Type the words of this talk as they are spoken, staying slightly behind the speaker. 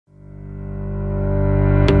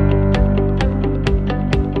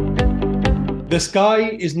The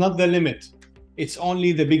sky is not the limit, it's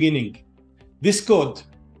only the beginning. This quote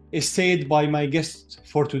is said by my guest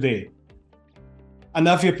for today, an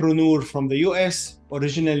aviapreneur from the US,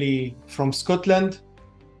 originally from Scotland.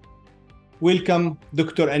 Welcome,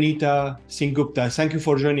 Dr. Anita Sengupta. Thank you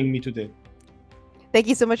for joining me today. Thank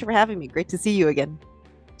you so much for having me. Great to see you again.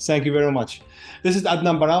 Thank you very much. This is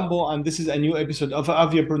Adnan Baranbo, and this is a new episode of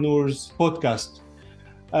AVIAPRENEURS podcast.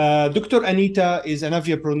 Dr. Anita is an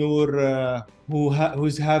aviapreneur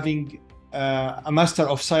who's having a Master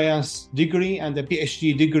of Science degree and a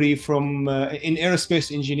PhD degree in aerospace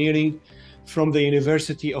engineering from the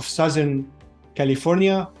University of Southern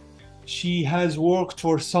California. She has worked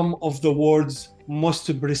for some of the world's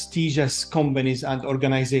most prestigious companies and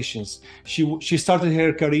organizations. She started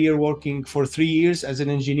her career working for 3 years as an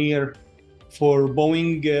engineer for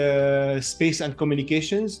Boeing Space and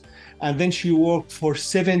Communications, and then she worked for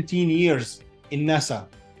 17 years in NASA.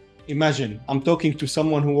 Imagine, I'm talking to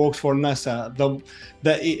someone who works for NASA,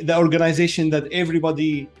 the organization that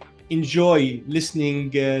everybody enjoy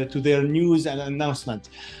listening to their news and announcement.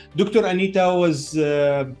 Dr. Anita was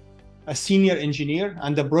a senior engineer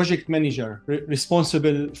and a project manager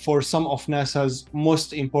responsible for some of NASA's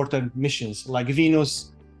most important missions like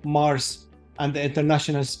Venus, Mars, and the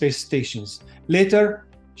International Space Stations. Later,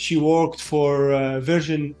 she worked for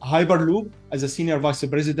Virgin Hyperloop as a senior vice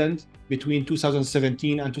president between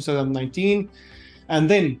 2017 and 2019. And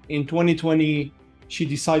then in 2020, she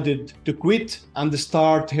decided to quit and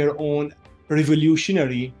start her own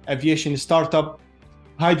revolutionary aviation startup,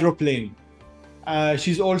 Hydroplane.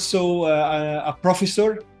 She's also a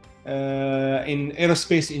professor in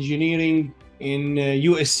aerospace engineering in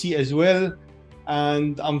USC as well.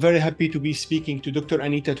 And I'm very happy to be speaking to Dr.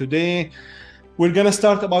 Anita today. We're going to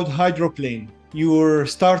start about Hydroplane, your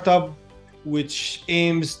startup, which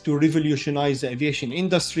aims to revolutionize the aviation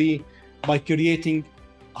industry by creating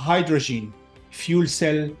hydrogen fuel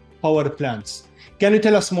cell power plants. Can you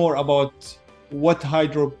tell us more about what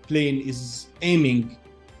Hydroplane is aiming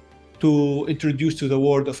to introduce to the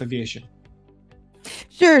world of aviation?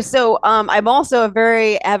 Sure. So I'm also a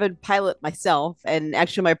very avid pilot myself. And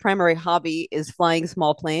actually, my primary hobby is flying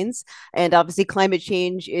small planes. And obviously, climate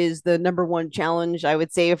change is the number one challenge, I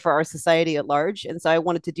would say, for our society at large. And so I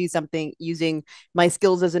wanted to do something using my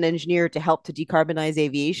skills as an engineer to help to decarbonize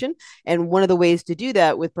aviation. And one of the ways to do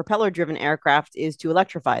that with propeller driven aircraft is to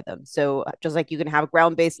electrify them. So just like you can have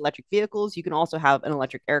ground based electric vehicles, you can also have an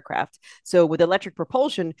electric aircraft. So with electric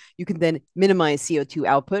propulsion, you can then minimize CO2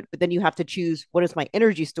 output, but then you have to choose what is my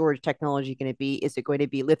energy storage technology going to be? Is it going to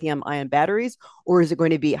be lithium ion batteries or is it going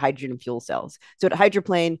to be hydrogen fuel cells? So at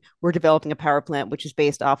Hydroplane, we're developing a power plant which is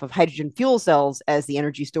based off of hydrogen fuel cells as the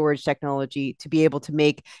energy storage technology to be able to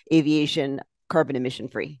make aviation carbon emission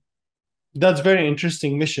free. That's very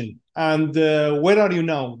interesting mission. And where are you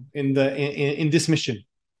now in this mission?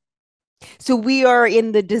 So we are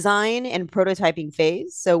in the design and prototyping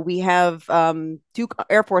phase. So we have two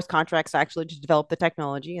Air Force contracts actually to develop the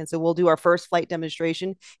technology. And so we'll do our first flight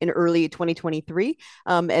demonstration in early 2023.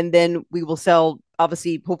 And then we will sell,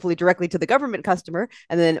 obviously, hopefully directly to the government customer,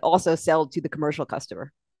 and then also sell to the commercial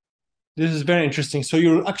customer. This is very interesting. So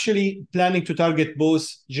you're actually planning to target both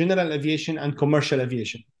general aviation and commercial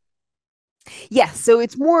aviation. Yes, so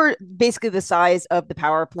it's more basically the size of the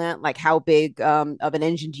power plant, like how big of an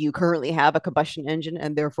engine do you currently have, a combustion engine,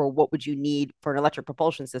 and therefore what would you need for an electric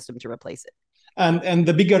propulsion system to replace it? And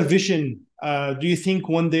the bigger vision, do you think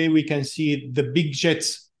one day we can see the big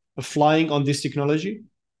jets flying on this technology?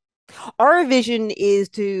 Our vision is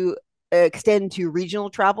to extend to regional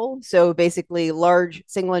travel. So basically large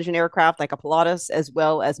single engine aircraft like a Pilatus, as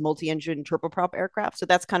well as multi-engine turboprop aircraft. So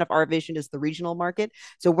that's kind of our vision is the regional market.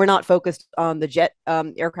 So we're not focused on the jet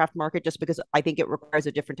aircraft market just because I think it requires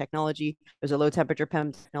a different technology. There's a low temperature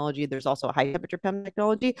PEM technology. There's also a high temperature PEM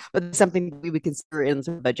technology, but it's something we would consider in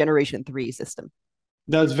sort of a generation 3 system.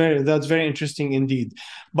 That's very interesting indeed.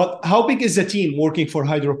 But how big is the team working for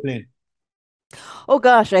Hydroplane? Oh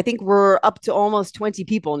gosh, I think we're up to almost 20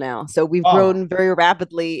 people now. So we've grown very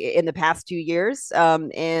rapidly in the past 2 years.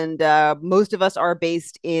 And most of us are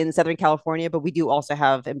based in Southern California, but we do also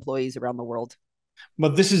have employees around the world.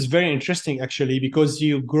 But this is very interesting, actually, because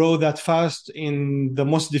you grow that fast in the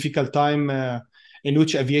most difficult time in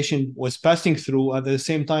which aviation was passing through. At the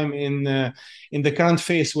same time, in the current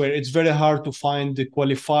phase where it's very hard to find the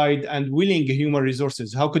qualified and willing human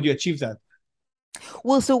resources. How could you achieve that?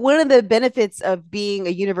 Well, so one of the benefits of being a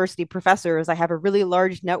university professor is I have a really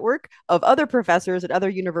large network of other professors at other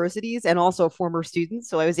universities and also former students.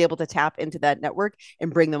 So I was able to tap into that network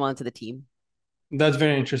and bring them onto the team. That's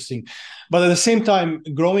very interesting. But at the same time,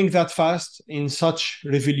 growing that fast in such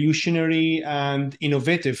revolutionary and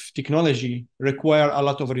innovative technology require a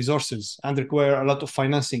lot of resources and require a lot of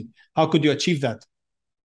financing. How could you achieve that?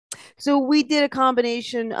 So we did a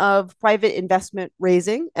combination of private investment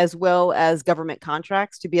raising as well as government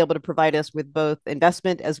contracts to be able to provide us with both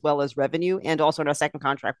investment as well as revenue. And also in our second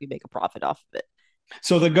contract, we make a profit off of it.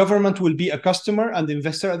 So the government will be a customer and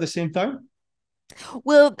investor at the same time?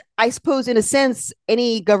 Well, I suppose in a sense,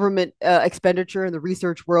 any government expenditure in the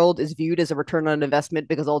research world is viewed as a return on investment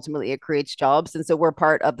because ultimately it creates jobs. And so we're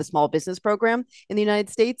part of the small business program in the United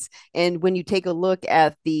States. And when you take a look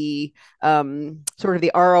at the sort of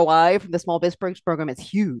the ROI from the small business program, it's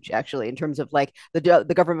huge actually in terms of like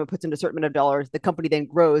the government puts in a certain amount of dollars, the company then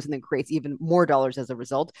grows and then creates even more dollars as a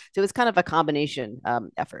result. So it's kind of a combination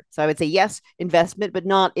effort. So I would say yes, investment, but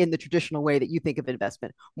not in the traditional way that you think of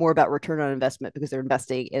investment, more about return on investment because they're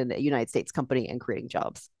investing in a United States company and creating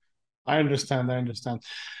jobs. I understand. I understand.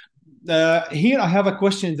 Here I have a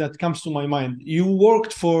question that comes to my mind. You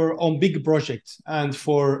worked for on big projects and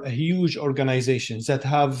for huge organizations that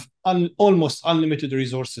have almost unlimited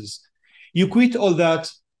resources. You quit all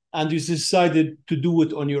that and you decided to do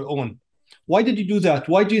it on your own. Why did you do that?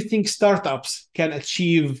 Why do you think startups can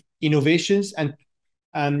achieve innovations and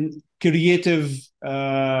creative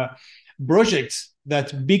projects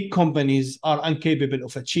that big companies are incapable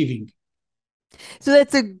of achieving? So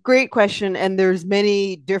that's a great question, and there's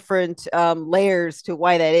many different layers to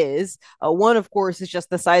why that is. One, of course, is just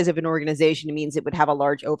the size of an organization. It means it would have a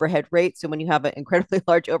large overhead rate. So when you have an incredibly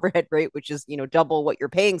large overhead rate, which is double what you're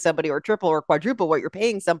paying somebody, or triple or quadruple what you're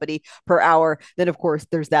paying somebody per hour, then of course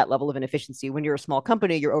there's that level of inefficiency. When you're a small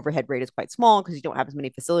company, your overhead rate is quite small because you don't have as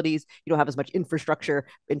many facilities, you don't have as much infrastructure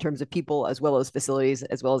in terms of people as well as facilities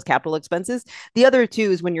as well as capital expenses. The other two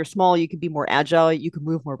is when you're small, you can be more agile, you can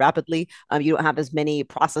move more rapidly. You don't have as many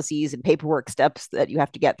processes and paperwork steps that you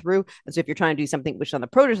have to get through. And so if you're trying to do something which is on the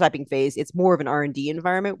prototyping phase, it's more of an R&D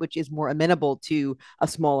environment, which is more amenable to a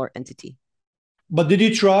smaller entity. But did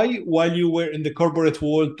you try while you were in the corporate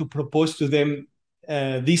world to propose to them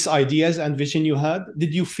these ideas and vision you had?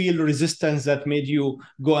 Did you feel resistance that made you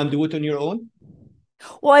go and do it on your own?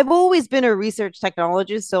 Well, I've always been a research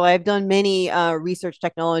technologist, so I've done many research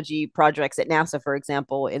technology projects at NASA, for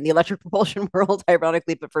example, in the electric propulsion world,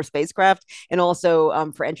 ironically, but for spacecraft, and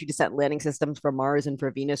also for entry, descent, landing systems for Mars and for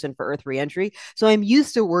Venus and for Earth reentry. So I'm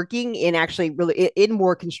used to working in actually really in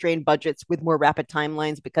more constrained budgets with more rapid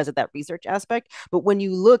timelines because of that research aspect. But when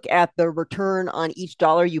you look at the return on each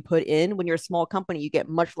dollar you put in, when you're a small company, you get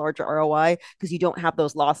much larger ROI because you don't have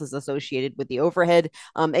those losses associated with the overhead,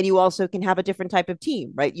 and you also can have a different type of team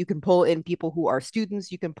team, right? You can pull in people who are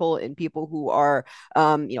students, you can pull in people who are,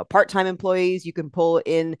 part-time employees, you can pull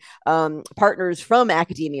in partners from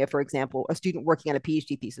academia, for example, a student working on a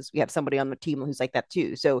PhD thesis. We have somebody on the team who's like that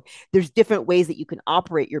too. So there's different ways that you can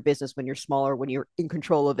operate your business when you're smaller, when you're in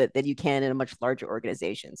control of it, than you can in a much larger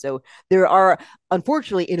organization. So there are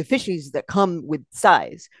unfortunately inefficiencies that come with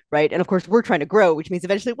size, right? And of course, we're trying to grow, which means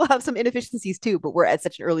eventually we'll have some inefficiencies too, but we're at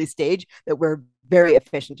such an early stage that we're very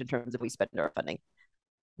efficient in terms of we spend our funding.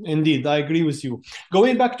 Indeed, I agree with you.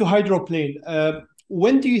 Going back to hydroplane,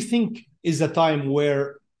 when do you think is the time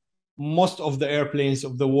where most of the airplanes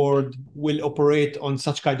of the world will operate on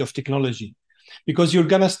such kind of technology? Because you're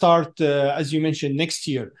gonna start, as you mentioned, next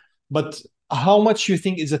year. But how much you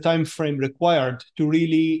think is the time frame required to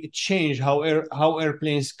really change how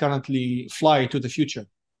airplanes currently fly to the future?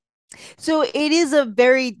 So it is a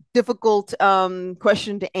very difficult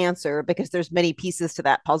question to answer because there's many pieces to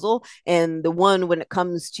that puzzle. And the one when it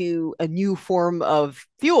comes to a new form of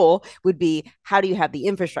fuel would be how do you have the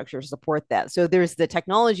infrastructure to support that? So there's the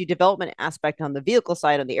technology development aspect on the vehicle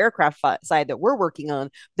side, on the aircraft side that we're working on.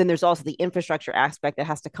 Then there's also the infrastructure aspect that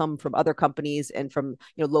has to come from other companies and from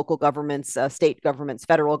local governments, state governments,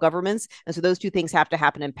 federal governments. And so those two things have to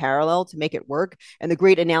happen in parallel to make it work. And the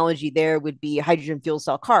great analogy there would be hydrogen fuel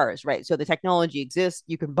cell cars, right? So the technology exists.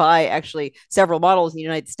 You can buy actually several models in the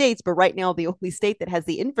United States, but right now the only state that has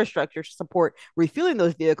the infrastructure to support refueling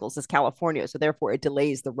those vehicles is California. So therefore it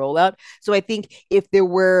delays the rollout. So I think if there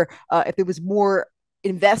was more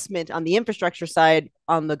investment on the infrastructure side,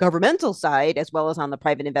 on the governmental side, as well as on the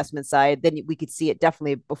private investment side, then we could see it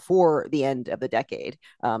definitely before the end of the decade,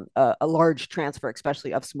 a large transfer,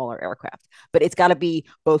 especially of smaller aircraft. But it's got to be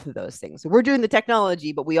both of those things. So we're doing the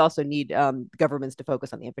technology, but we also need governments to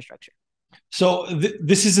focus on the infrastructure. So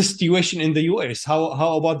this is a situation in the US.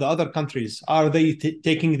 How about the other countries? Are they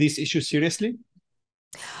taking these issues seriously?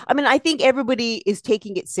 I mean, I think everybody is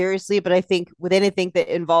taking it seriously, but I think with anything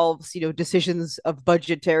that involves, decisions of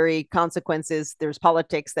budgetary consequences, there's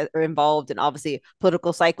politics that are involved, and obviously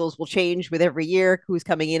political cycles will change with every year who's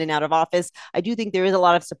coming in and out of office. I do think there is a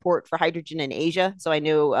lot of support for hydrogen in Asia. So I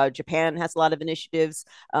know Japan has a lot of initiatives,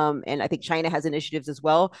 and I think China has initiatives as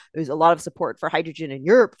well. There's a lot of support for hydrogen in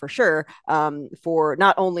Europe for sure, for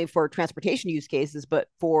not only for transportation use cases, but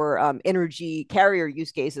for energy carrier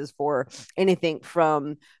use cases for anything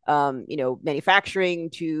from manufacturing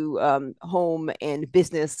to home and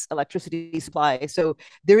business electricity supply. So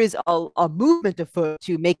there is a movement afoot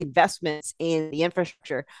to make investments in the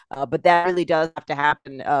infrastructure, but that really does have to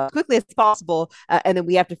happen as quickly as possible. And then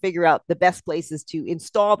we have to figure out the best places to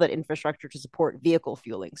install that infrastructure to support vehicle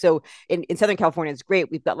fueling. So in Southern California, it's great.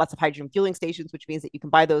 We've got lots of hydrogen fueling stations, which means that you can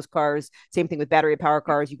buy those cars. Same thing with battery power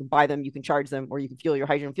cars. You can buy them, you can charge them, or you can fuel your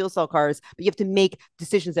hydrogen fuel cell cars. But you have to make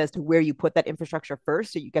decisions as to where you put that infrastructure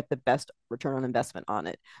first so you get the best return on investment on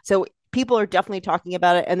it. So people are definitely talking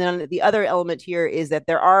about it. And then the other element here is that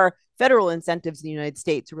there are federal incentives in the United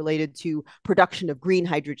States related to production of green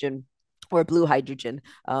hydrogen or blue hydrogen,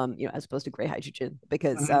 as opposed to gray hydrogen,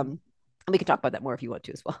 because we can talk about that more if you want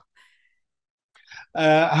to as well.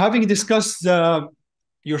 Having discussed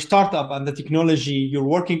your startup and the technology you're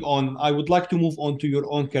working on, I would like to move on to your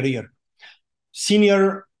own career.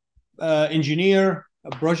 Senior engineer,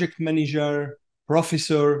 project manager,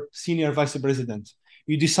 professor, senior vice president.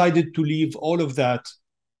 You decided to leave all of that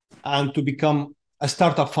and to become a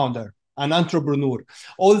startup founder, an entrepreneur.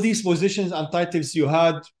 All these positions and titles you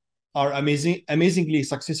had are amazingly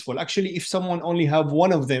successful. Actually, if someone only have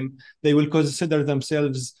one of them, they will consider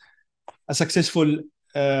themselves a successful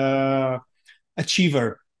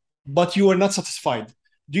achiever. But you are not satisfied.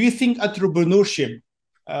 Do you think entrepreneurship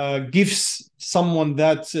gives someone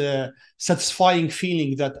that satisfying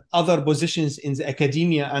feeling that other positions in the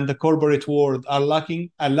academia and the corporate world are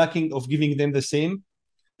lacking of giving them the same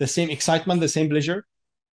excitement, the same pleasure?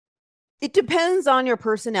 It depends on your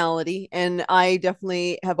personality, and I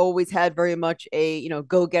definitely have always had very much a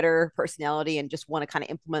go-getter personality and just want to kind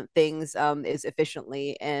of implement things as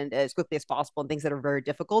efficiently and as quickly as possible, and things that are very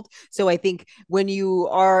difficult. So I think when you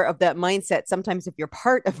are of that mindset, sometimes if you're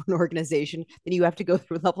part of an organization, then you have to go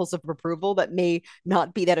through levels of approval that may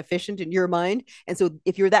not be that efficient in your mind. And so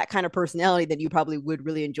if you're that kind of personality, then you probably would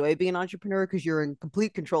really enjoy being an entrepreneur because you're in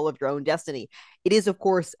complete control of your own destiny. It is, of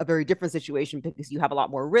course, a very different situation because you have a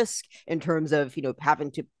lot more risk in terms of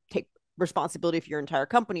having to take responsibility for your entire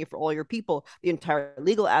company, for all your people, the entire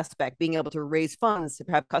legal aspect, being able to raise funds to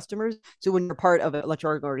have customers. So when you're part of an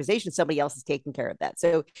electronic organization, somebody else is taking care of that.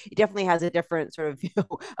 So it definitely has a different sort of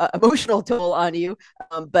emotional toll on you.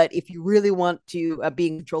 But if you really want to be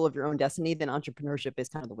in control of your own destiny, then entrepreneurship is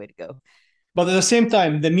kind of the way to go. But at the same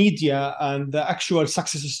time, the media and the actual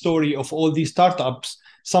success story of all these startups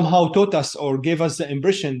somehow taught us or gave us the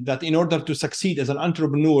impression that in order to succeed as an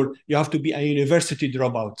entrepreneur, you have to be a university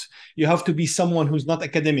dropout. You have to be someone who's not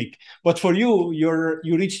academic. But for you,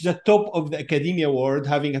 you reached the top of the academia world,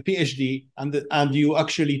 having a PhD, and you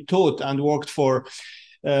actually taught and worked for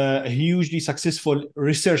hugely successful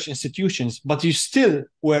research institutions, but you still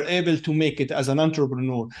were able to make it as an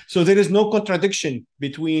entrepreneur. So there is no contradiction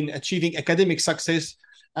between achieving academic success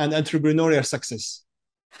and entrepreneurial success.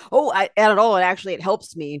 Oh, at all. And actually, it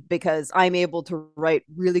helps me because I'm able to write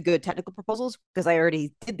really good technical proposals because I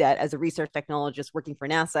already did that as a research technologist working for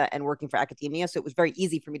NASA and working for academia. So it was very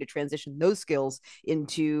easy for me to transition those skills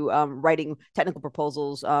into writing technical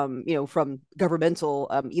proposals, from governmental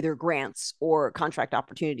either grants or contract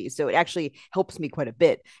opportunities. So it actually helps me quite a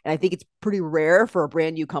bit. And I think it's pretty rare for a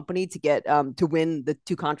brand new company to get to win the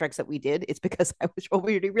 2 contracts that we did. It's because I was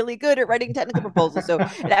already really good at writing technical proposals. So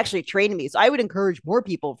it actually trained me. So I would encourage more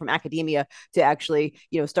people from academia to actually,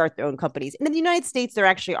 start their own companies. And in the United States, there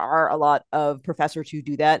actually are a lot of professors who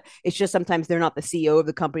do that. It's just sometimes they're not the CEO of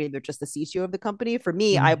the company; they're just the CTO of the company. For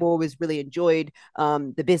me, I've always really enjoyed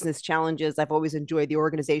the business challenges. I've always enjoyed the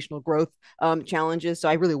organizational growth challenges. So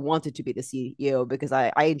I really wanted to be the CEO because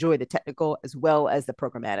I enjoy the technical as well as the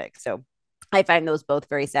programmatic. So I find those both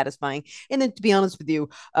very satisfying. And then to be honest with you,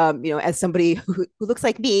 as somebody who looks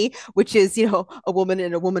like me, which is, a woman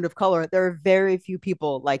and a woman of color, there are very few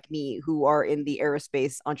people like me who are in the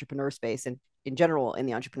aerospace entrepreneur space and in general in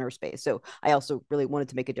the entrepreneur space. So I also really wanted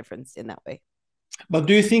to make a difference in that way. But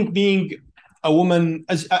do you think being a woman,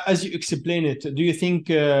 as you explain it, do you think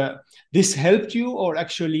this helped you or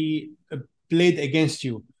actually played against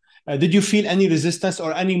you? Did you feel any resistance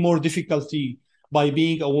or any more difficulty by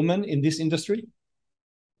being a woman in this industry?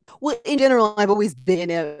 Well, in general, I've always been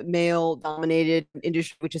in a male-dominated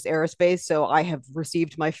industry, which is aerospace. So I have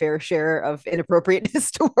received my fair share of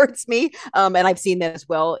inappropriateness towards me, and I've seen that as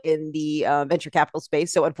well in the venture capital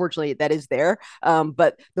space. So unfortunately, that is there.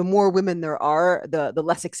 But the more women there are, the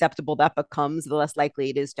less acceptable that becomes, the less likely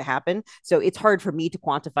it is to happen. So it's hard for me to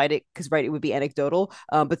quantify it because, right, it would be anecdotal.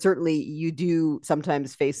 But certainly, you do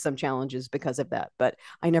sometimes face some challenges because of that. But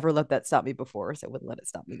I never let that stop me before, so I wouldn't let it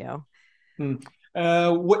stop me now. Hmm.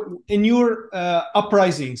 In your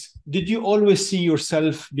uprisings, did you always see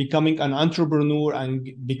yourself becoming an entrepreneur and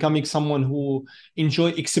becoming someone who enjoy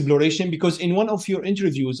exploration? Because in one of your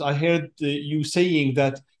interviews, I heard you saying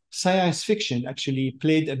that science fiction actually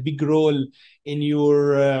played a big role in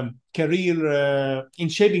your career, in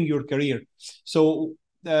shaping your career. So,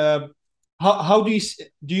 uh, how do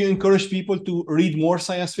you encourage people to read more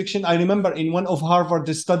science fiction? I remember in one of Harvard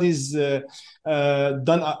studies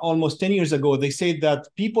done almost 10 years ago, they said that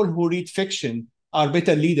people who read fiction are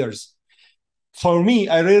better leaders. For me,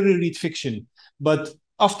 I rarely read fiction, but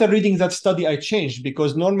after reading that study, I changed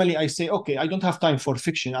because normally I say, okay, I don't have time for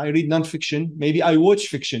fiction. I read nonfiction. Maybe I watch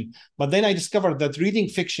fiction. But then I discovered that reading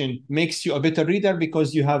fiction makes you a better reader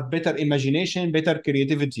because you have better imagination, better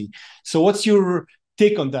creativity. So, what's your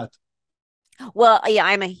take on that? Well, yeah,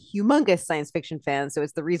 I'm a humongous science fiction fan, so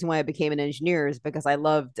it's the reason why I became an engineer is because I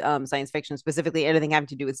loved science fiction, specifically anything having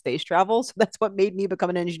to do with space travel. So that's what made me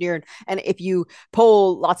become an engineer. And if you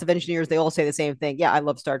poll lots of engineers, they all say the same thing. Yeah, I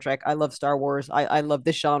love Star Trek. I love Star Wars. I love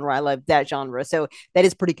this genre. I love that genre. So that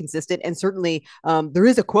is pretty consistent. And certainly, there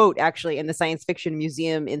is a quote actually in the Science Fiction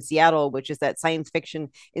Museum in Seattle, which is that science fiction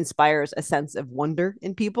inspires a sense of wonder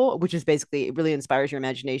in people, which is basically it really inspires your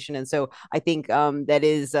imagination. And so I think that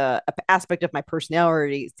is an aspect of my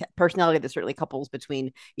personality that certainly couples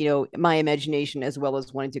between my imagination as well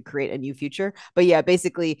as wanting to create a new future. But yeah,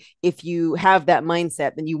 basically, if you have that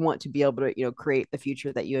mindset, then you want to be able to create the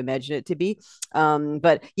future that you imagine it to be.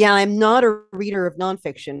 But yeah, I'm not a reader of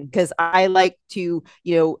nonfiction because I like to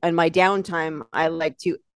in my downtime I like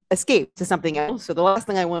to escape to something else. So the last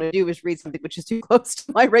thing I want to do is read something which is too close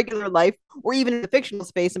to my regular life, or even in the fictional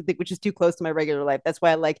space, something which is too close to my regular life. That's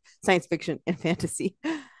why I like science fiction and fantasy.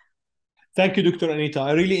 Thank you, Dr. Anita.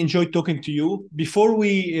 I really enjoyed talking to you. Before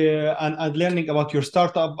we and learning about your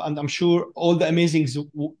startup, and I'm sure all the amazing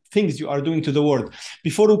things you are doing to the world.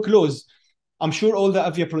 Before we close, I'm sure all the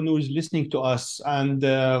aviapreneurs listening to us and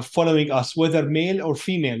following us, whether male or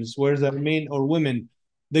females, whether men or women,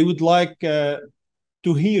 they would like to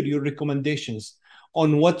hear your recommendations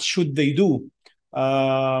on what should they do,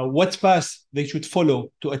 what path they should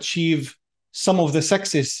follow to achieve some of the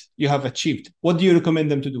success you have achieved. What do you recommend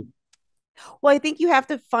them to do? Well, I think you have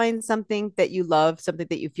to find something that you love, something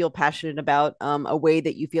that you feel passionate about, a way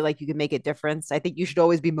that you feel like you can make a difference. I think you should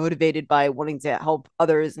always be motivated by wanting to help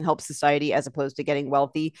others and help society as opposed to getting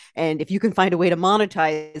wealthy. And if you can find a way to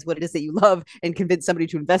monetize what it is that you love and convince somebody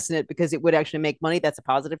to invest in it because it would actually make money, that's a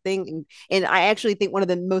positive thing. And I actually think one of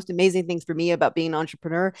the most amazing things for me about being an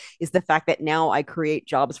entrepreneur is the fact that now I create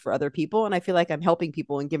jobs for other people. And I feel like I'm helping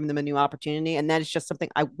people and giving them a new opportunity. And that is just something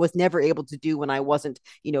I was never able to do when I wasn't,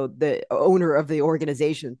 the owner of the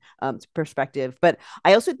organization perspective. But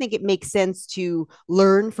I also think it makes sense to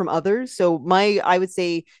learn from others. So I would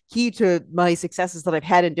say, key to my successes that I've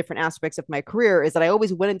had in different aspects of my career is that I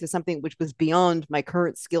always went into something which was beyond my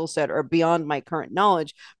current skill set or beyond my current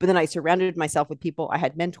knowledge. But then I surrounded myself with people. I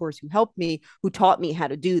had mentors who helped me, who taught me how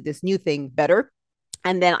to do this new thing better,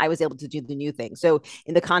 and then I was able to do the new thing. So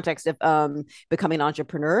in the context of becoming an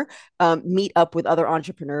entrepreneur, meet up with other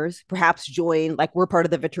entrepreneurs, perhaps join, like we're part of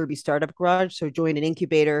the Viterbi Startup Garage. So join an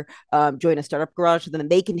incubator, join a startup garage, so then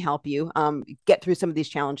they can help you get through some of these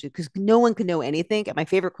challenges because no one can know anything. And my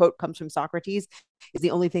favorite quote comes from Socrates, is the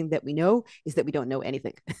only thing that we know is that we don't know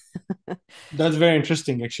anything. That's very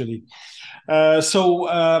interesting, actually.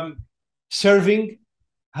 Serving,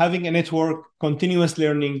 having a network, continuous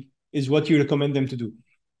learning is what you recommend them to do.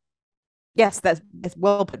 Yes, that's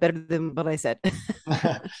well put, better than what I said.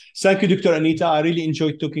 Thank you, Dr. Anita. I really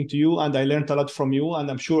enjoyed talking to you and I learned a lot from you. And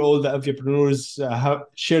I'm sure all the aviapreneurs have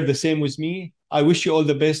shared the same with me. I wish you all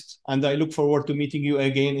the best and I look forward to meeting you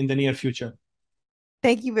again in the near future.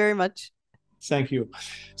 Thank you very much. Thank you.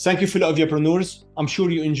 Thank you, fellow aviapreneurs. I'm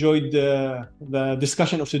sure you enjoyed the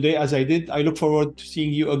discussion of today as I did. I look forward to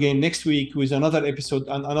seeing you again next week with another episode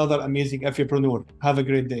and another amazing aviapreneur. Have a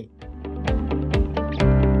great day.